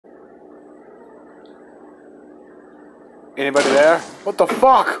Anybody there? What the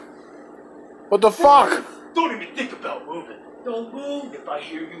fuck? What the fuck? Don't even think about moving. Don't move. If I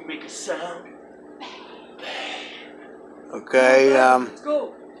hear you make a sound. Okay, Let's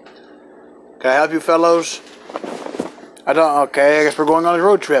go. can I help you fellows? I guess we're going on a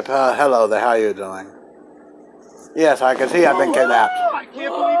road trip. Hello there, how are you doing? Yes, I can see I've been kidnapped. I can't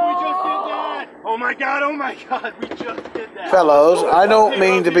believe we just did that. Oh my god, we just did that. Fellows, I don't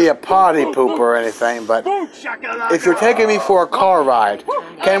mean to be a party pooper or anything, but if you're taking me for a car ride,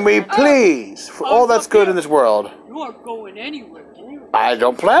 can we please, for all that's good in this world, You aren't going anywhere, you. I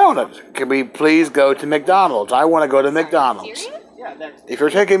don't plan on it. Can we please go to McDonald's? I want to go to McDonald's. Yeah, that's If you're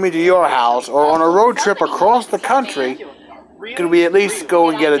taking me to your house or on a road trip across the country, could we at least go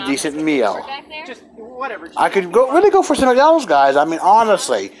and get a decent meal? just whatever. I could really go for some McDonald's, guys. I mean,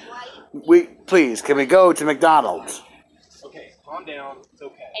 honestly, please, can we go to McDonald's? Okay, calm down. It's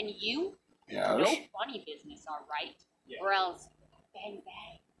okay. And you? Yes. No funny business, all right? Yeah. Or else, bang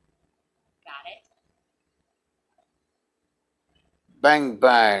bang. Got it? Bang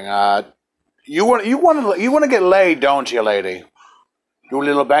bang. You want to get laid, don't you, lady? Do a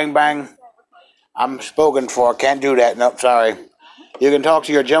little bang bang. I'm spoken for. Can't do that. Nope, sorry. You can talk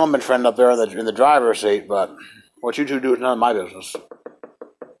to your gentleman friend up there in the driver's seat, but what you two do is none of my business.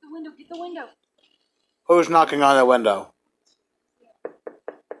 The window, get the window. Who's knocking on the window?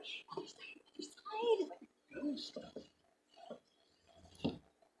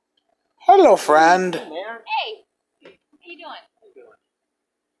 Hello, friend. Hey, how you doing?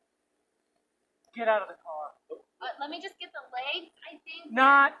 Get out of the car. Let me just get the legs, I think.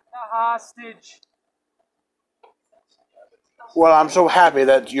 Not a hostage. Well, I'm so happy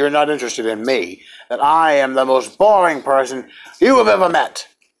that you're not interested in me, that I am the most boring person you have ever met.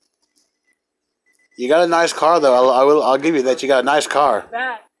 You got a nice car, though. I'll give you that. You got a nice car.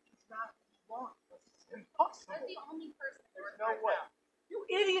 That is not what you want. It's impossible. You're the only person There's no way. You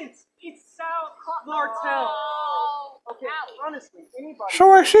idiots! It's Sal Martel. Oh, Okay, ouch. honestly, anybody.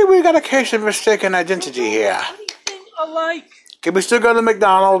 So I see we got a case of mistaken identity here. Anything alike. Can we still go to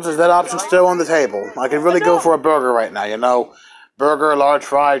McDonald's? Is that option still on the table? I could really go for a burger right now, you know. Burger, large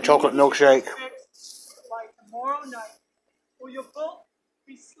fry, chocolate milkshake. By tomorrow night, or you'll both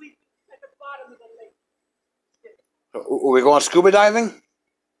be sleeping at the bottom of the lake. Are we going scuba diving?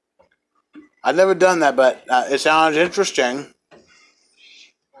 I've never done that, but it sounds interesting.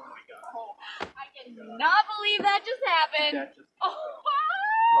 I cannot believe that just happened. That just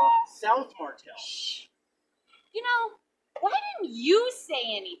Oh, South Martel. you know, why didn't you say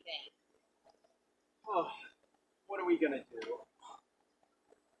anything? Oh, what are we gonna do?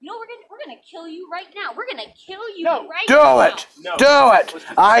 You know, we're gonna kill you right now. We're gonna kill you No. right Do now. it! No. Do it!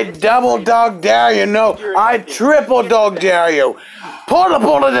 I double dog dare you, no, I triple dog dare you. Put a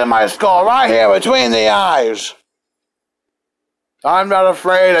bullet in my skull right here between the eyes. I'm not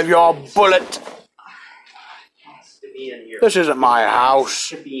afraid of your bullet. Has to be in here. This isn't my house.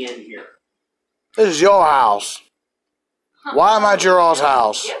 To be in here. This is your house. Why am I at your all's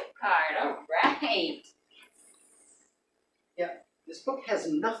house? Gift card, alright. Yeah, this book has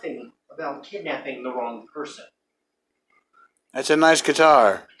nothing about kidnapping the wrong person. That's a nice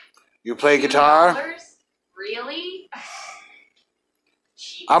guitar. You play guitar? $2? Really?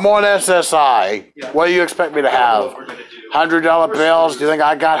 I'm on SSI. Yeah. What do you expect me to I don't know have? what we're gonna do. $100 bills? Do you think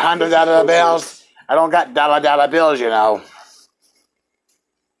I got $100 bills? I don't got dollar bills, you know.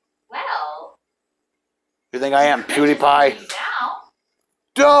 Well, You think I am PewDiePie? now.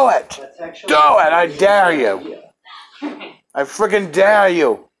 Do it! That's actually Do it! I dare you! I freaking dare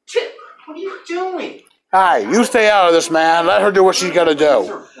you! What are you doing? Hi, you stay out of this, man. Let her do what she's gotta do.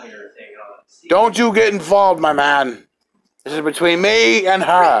 Laser pointer thing on. See? Don't you get involved, my man. This is between me and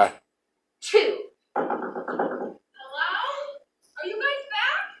her. 2. Hello? Are you guys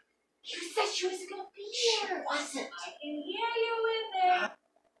back? You said she was gonna be here. Wasn't. I can hear you in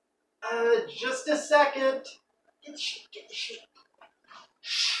there. Just a second. Get the shit.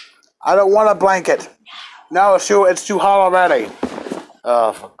 I don't want a blanket. No, it's too hot already.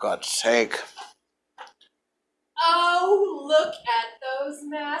 Oh, for God's sake. Oh, look at those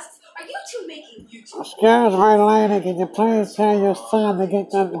masks. Are you two making YouTube? Excuse me, lady, can you please tell your son to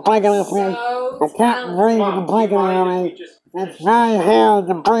get the blanket off me? So I can't breathe with the blanket on me. It's very hard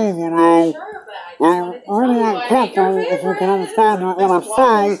to breathe, you know. sure, but I just I'm wanted to tell really you I ate uncomfortable your if you favorite. can understand what I'm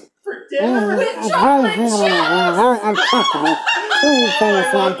saying. For dinner with It's very chocolate feeling chips. very uncomfortable. Please tell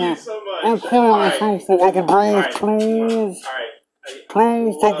your son to. so I'm killing my face so I can breathe, please. Alright.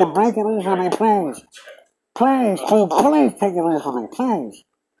 Please take the blanket off of me, please. Please, please take it off of me, please.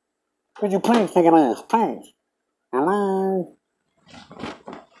 Could you please take it off, please? Hello?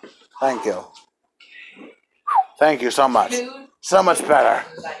 Thank you. Thank you so much. Food. So much better.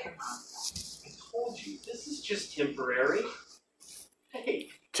 Food out of your mouth. I told you, this is just temporary. Hey.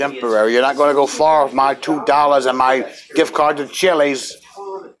 Temporary. You're not going to go far with my $2 and my gift card to Chili's.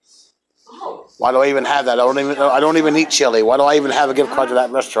 Promise. Oh, Why do I even have that? I don't even eat chili. Why do I even have a gift card to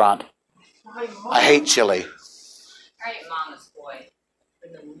that restaurant? My mom. I hate chili. all right, mama's boy.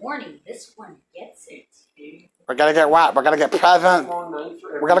 In the morning, this one gets it. We're gonna get what? We're gonna get presents. Long night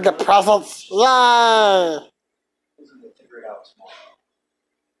for We're gonna get presents. Yay! everyone. We'll figure it out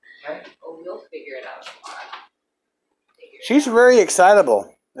tomorrow. Okay? Oh, we'll figure it out tomorrow. Figure it She's very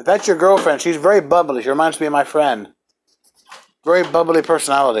excitable. If that's your girlfriend, she's very bubbly. She reminds me of my friend. Very bubbly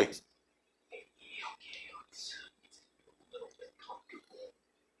personality. It's a little bit comfortable.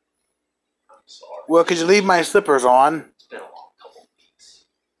 I'm sorry. Well, could you leave my slippers on? It's been a long couple weeks.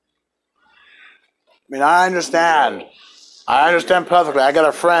 I mean, I understand. I understand perfectly. I got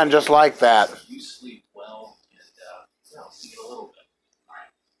a friend just like that. You sleep well, and I'll see you in a little bit.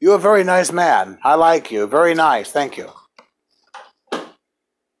 You're a very nice man. I like you. Very nice. Thank you.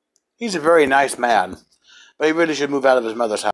 He's a very nice man. But he really should move out of his mother's house.